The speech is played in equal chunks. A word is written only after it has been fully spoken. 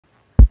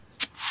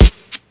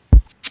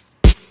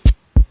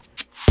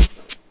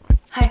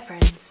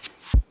friends.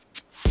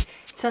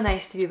 It's so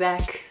nice to be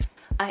back.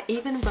 I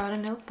even brought a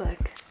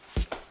notebook.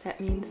 That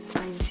means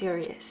I'm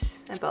serious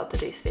about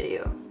today's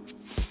video.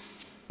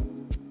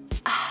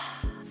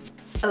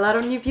 A lot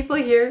of new people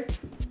here.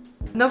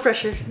 No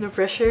pressure, no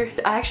pressure.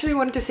 I actually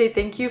wanted to say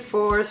thank you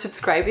for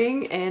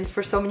subscribing and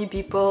for so many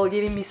people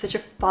giving me such a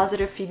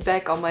positive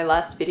feedback on my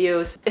last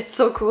videos. It's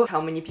so cool how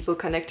many people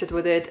connected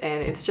with it,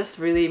 and it's just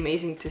really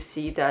amazing to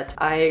see that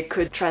I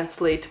could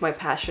translate my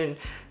passion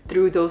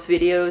through those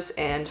videos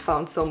and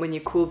found so many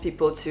cool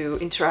people to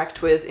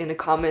interact with in the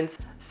comments.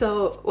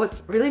 So what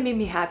really made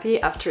me happy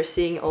after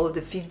seeing all of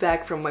the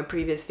feedback from my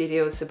previous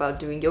videos about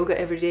doing yoga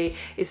every day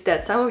is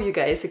that some of you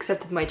guys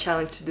accepted my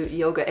challenge to do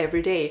yoga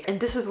every day, and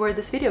this is where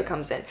this video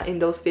comes in. In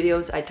those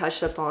videos I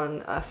touched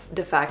upon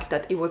the fact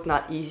that it was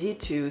not easy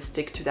to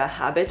stick to that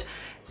habit,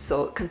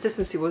 so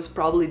consistency was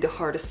probably the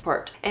hardest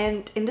part.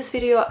 And in this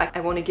video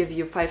I want to give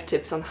you 5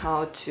 tips on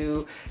how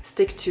to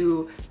stick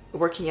to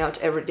working out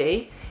every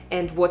day,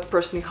 and what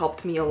personally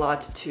helped me a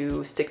lot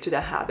to stick to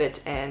that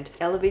habit and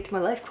elevate my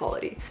life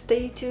quality.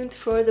 Stay tuned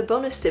for the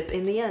bonus tip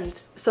in the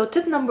end. So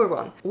tip number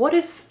 1, what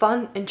is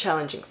fun and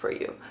challenging for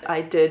you?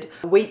 I did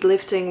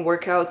weightlifting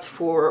workouts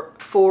for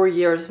 4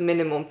 years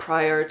minimum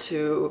prior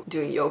to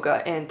doing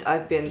yoga, and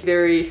I've been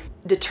very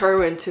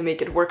determined to make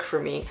it work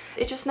for me.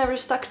 It just never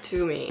stuck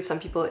to me.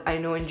 Some people I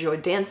know enjoy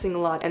dancing a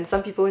lot, and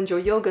some people enjoy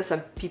yoga, some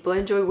people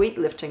enjoy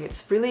weightlifting.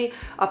 It's really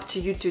up to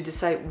you to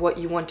decide what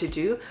you want to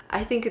do.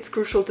 I think it's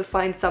crucial to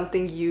find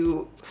something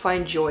you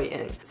find joy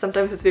in.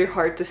 Sometimes it's very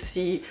hard to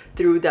see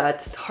through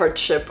that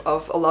hardship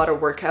of a lot of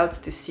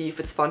workouts to see if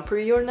it's fun for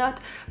you or not,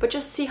 but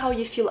just see how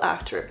you feel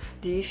after.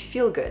 Do you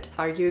feel good?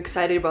 Are you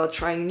excited about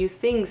trying new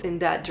things in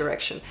that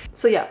direction?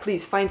 So yeah,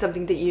 please find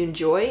something that you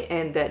enjoy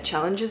and that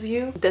challenges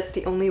you. That's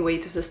the only way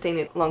to sustain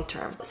it long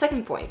term.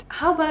 Second point,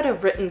 how about a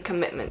written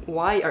commitment?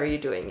 Why are you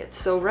doing it?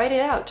 So write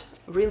it out.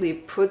 Really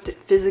put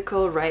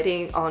physical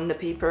writing on the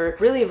paper.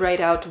 Really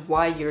write out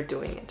why you're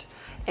doing it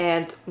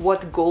and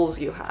what goals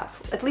you have.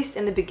 At least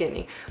in the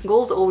beginning.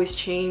 Goals always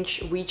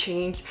change, we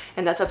change,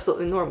 and that's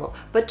absolutely normal.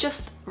 But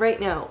just right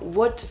now,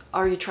 what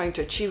are you trying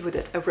to achieve with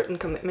it? A written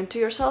commitment to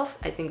yourself?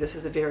 I think this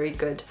is a very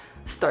good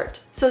start.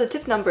 So the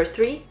tip number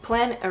 3,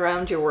 plan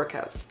around your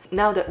workouts.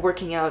 Now that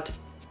working out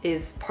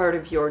is part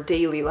of your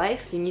daily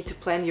life, you need to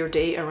plan your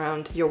day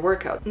around your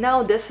workout.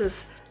 Now this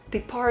is the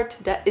part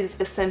that is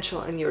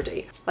essential in your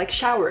day, like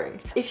showering.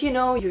 If you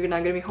know you're not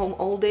gonna be home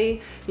all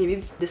day,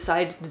 maybe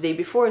decide the day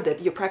before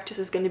that your practice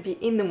is gonna be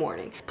in the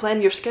morning.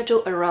 Plan your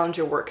schedule around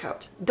your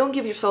workout. Don't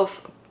give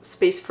yourself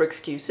space for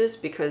excuses,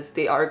 because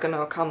they are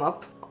gonna come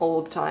up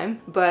all the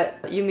time, but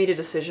you made a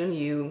decision,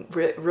 you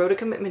wrote a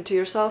commitment to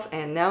yourself,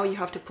 and now you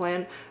have to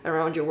plan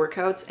around your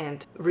workouts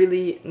and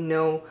really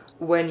know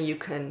when you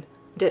can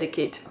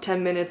dedicate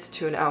 10 minutes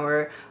to an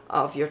hour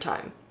of your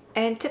time.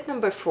 And tip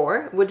number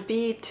 4 would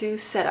be to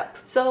set up.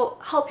 So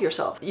help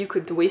yourself. You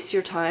could waste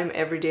your time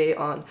every day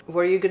on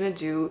what are you gonna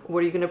do, what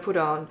are you gonna put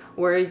on,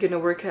 where are you gonna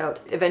work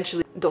out.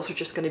 Eventually those are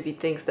just gonna be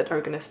things that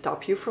are gonna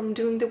stop you from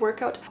doing the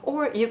workout.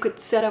 Or you could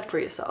set up for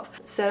yourself.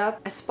 Set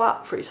up a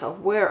spot for yourself.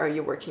 Where are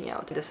you working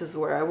out? This is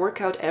where I work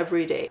out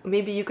every day.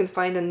 Maybe you can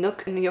find a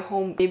nook in your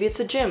home. Maybe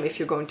it's a gym if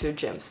you're going to a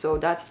gym, so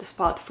that's the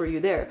spot for you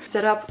there.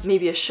 Set up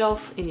maybe a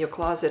shelf in your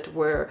closet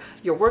where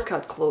your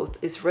workout clothes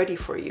is ready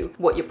for you.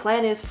 What your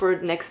plan is for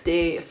next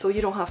day, so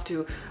you don't have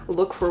to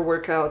look for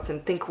workouts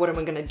and think, what am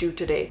I gonna do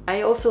today?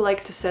 I also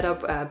like to set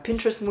up a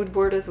Pinterest mood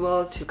board as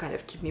well to kind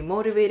of keep me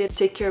motivated.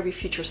 Take care of your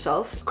future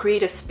self.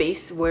 Create a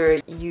space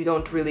where you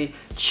don't really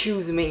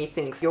choose many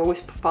things. You're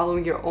always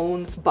following your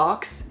own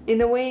box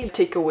in a way.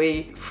 Take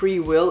away free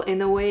will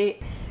in a way.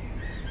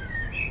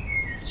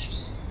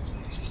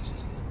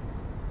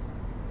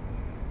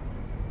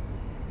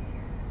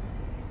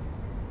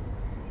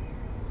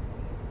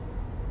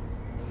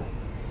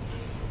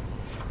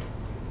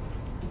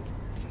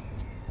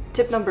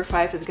 Tip number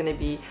 5 is going to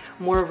be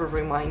more of a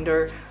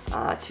reminder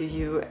to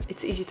you.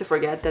 It's easy to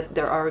forget that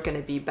there are going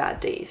to be bad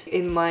days.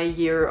 In my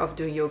year of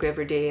doing yoga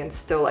every day, and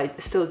I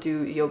still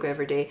do yoga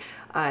every day,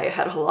 I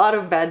had a lot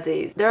of bad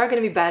days. There are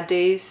going to be bad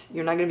days.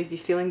 You're not going to be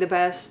feeling the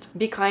best.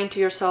 Be kind to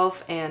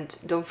yourself and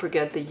don't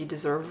forget that you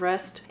deserve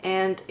rest.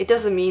 And it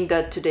doesn't mean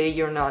that today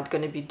you're not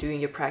going to be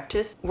doing your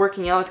practice.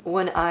 Working out,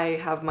 when I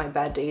have my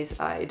bad days,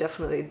 I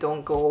definitely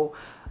don't go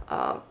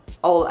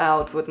all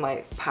out with my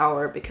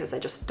power because I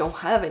just don't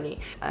have any.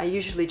 I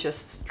usually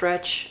just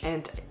stretch,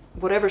 and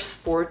whatever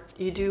sport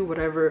you do,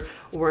 whatever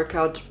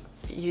workout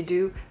you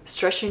do,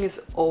 stretching is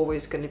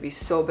always going to be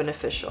so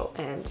beneficial,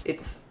 and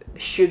it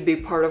should be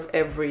part of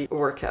every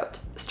workout.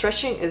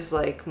 Stretching is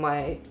like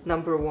my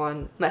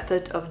 #1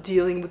 method of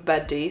dealing with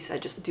bad days. I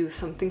just do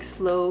something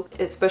slow,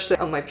 especially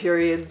on my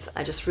periods.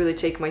 I just really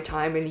take my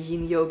time in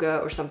yin yoga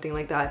or something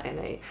like that, and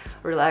I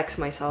relax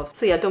myself.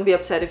 So yeah, don't be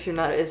upset if you're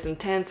not as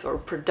intense or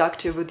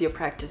productive with your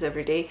practice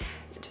every day.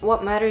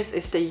 What matters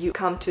is that you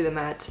come to the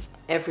mat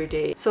every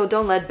day. So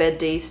don't let bad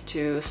days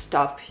to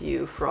stop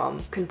you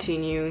from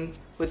continuing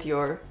with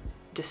your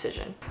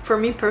decision. For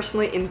me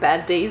personally, in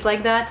bad days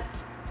like that,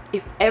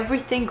 if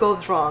everything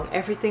goes wrong,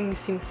 everything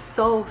seems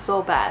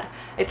so bad,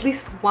 at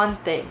least one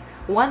thing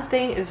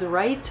is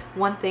right,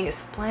 one thing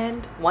is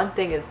planned, one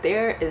thing is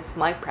there, is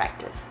my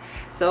practice.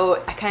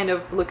 So I kind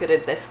of look at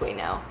it this way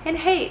now. And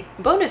hey,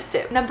 bonus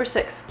tip number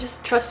 6,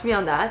 just trust me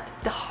on that.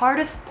 The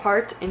hardest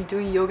part in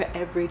doing yoga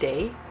every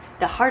day,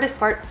 the hardest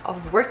part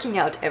of working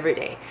out every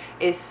day,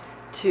 is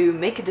to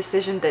make a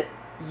decision that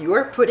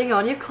you're putting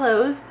on your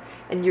clothes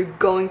and you're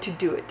going to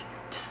do it.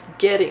 Just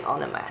getting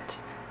on a mat,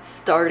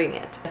 starting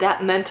it.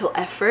 That mental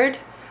effort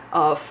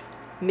of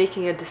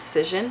making a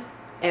decision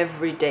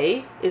every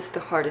day is the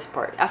hardest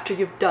part. After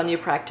you've done your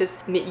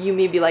practice, you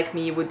may be like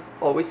me, you would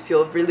always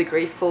feel really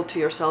grateful to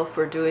yourself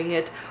for doing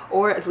it,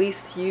 or at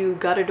least you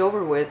got it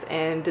over with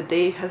and the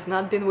day has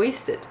not been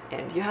wasted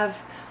and you have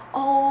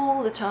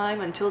all the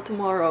time until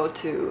tomorrow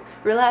to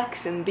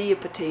relax and be a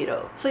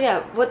potato. So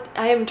yeah, what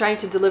I am trying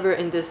to deliver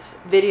in this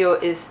video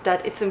is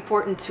that it's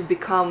important to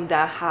become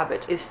that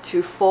habit, is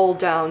to fall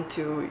down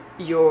to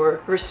your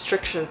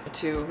restrictions,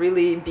 to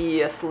really be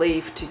a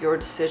slave to your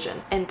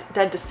decision. And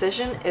that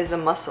decision is a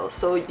muscle,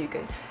 so you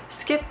can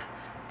skip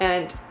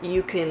and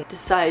you can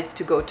decide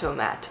to go to a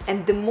mat.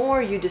 And the more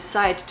you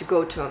decide to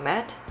go to a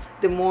mat,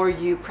 the more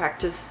you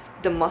practice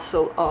the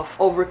muscle of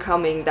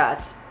overcoming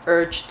that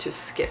urge to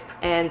skip.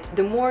 And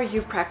the more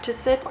you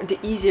practice it, the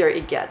easier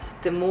it gets,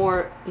 the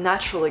more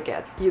natural it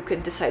gets. You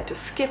could decide to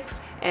skip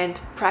and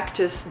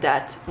practice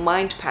that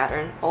mind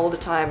pattern all the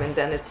time, and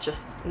then it's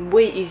just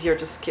way easier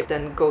to skip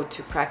than go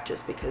to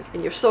practice, because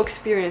you're so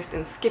experienced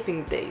in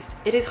skipping days.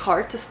 It is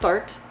hard to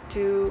start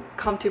to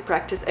come to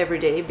practice every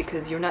day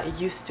because you're not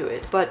used to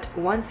it, but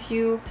once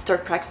you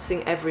start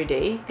practicing every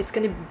day, it's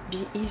gonna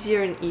be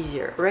easier and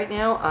easier. Right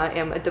now I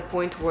am at the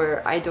point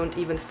where I don't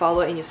even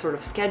follow any sort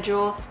of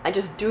schedule. I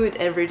just do it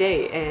every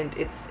day, and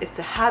it's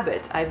a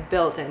habit I've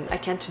built and I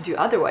can't do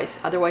otherwise.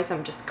 Otherwise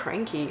I'm just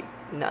cranky,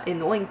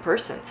 annoying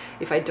person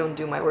if I don't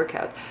do my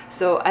workout.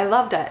 So I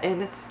love that,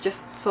 and it's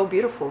just so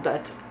beautiful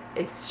that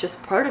it's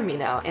just part of me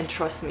now. And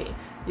trust me,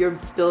 you're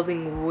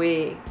building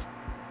way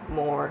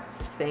more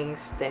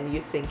things than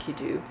you think you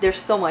do. There's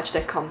so much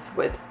that comes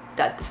with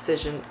that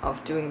decision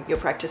of doing your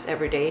practice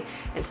every day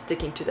and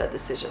sticking to that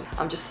decision.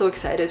 I'm just so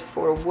excited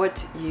for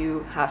what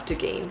you have to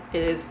gain.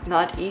 It is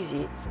not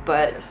easy,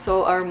 but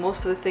so are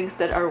most of the things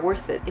that are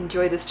worth it.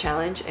 Enjoy this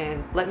challenge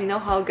and let me know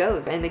how it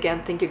goes. And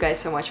again, thank you guys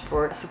so much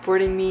for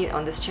supporting me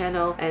on this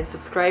channel and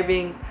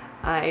subscribing.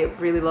 I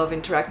really love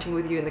interacting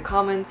with you in the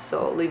comments,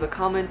 so leave a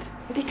comment.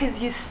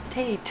 Because you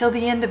stayed till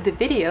the end of the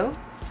video,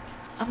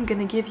 I'm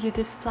gonna give you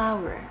this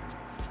flower.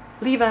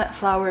 Leave a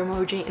flower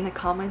emoji in the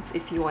comments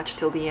if you watched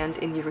till the end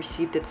and you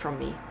received it from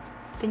me.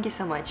 Thank you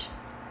so much.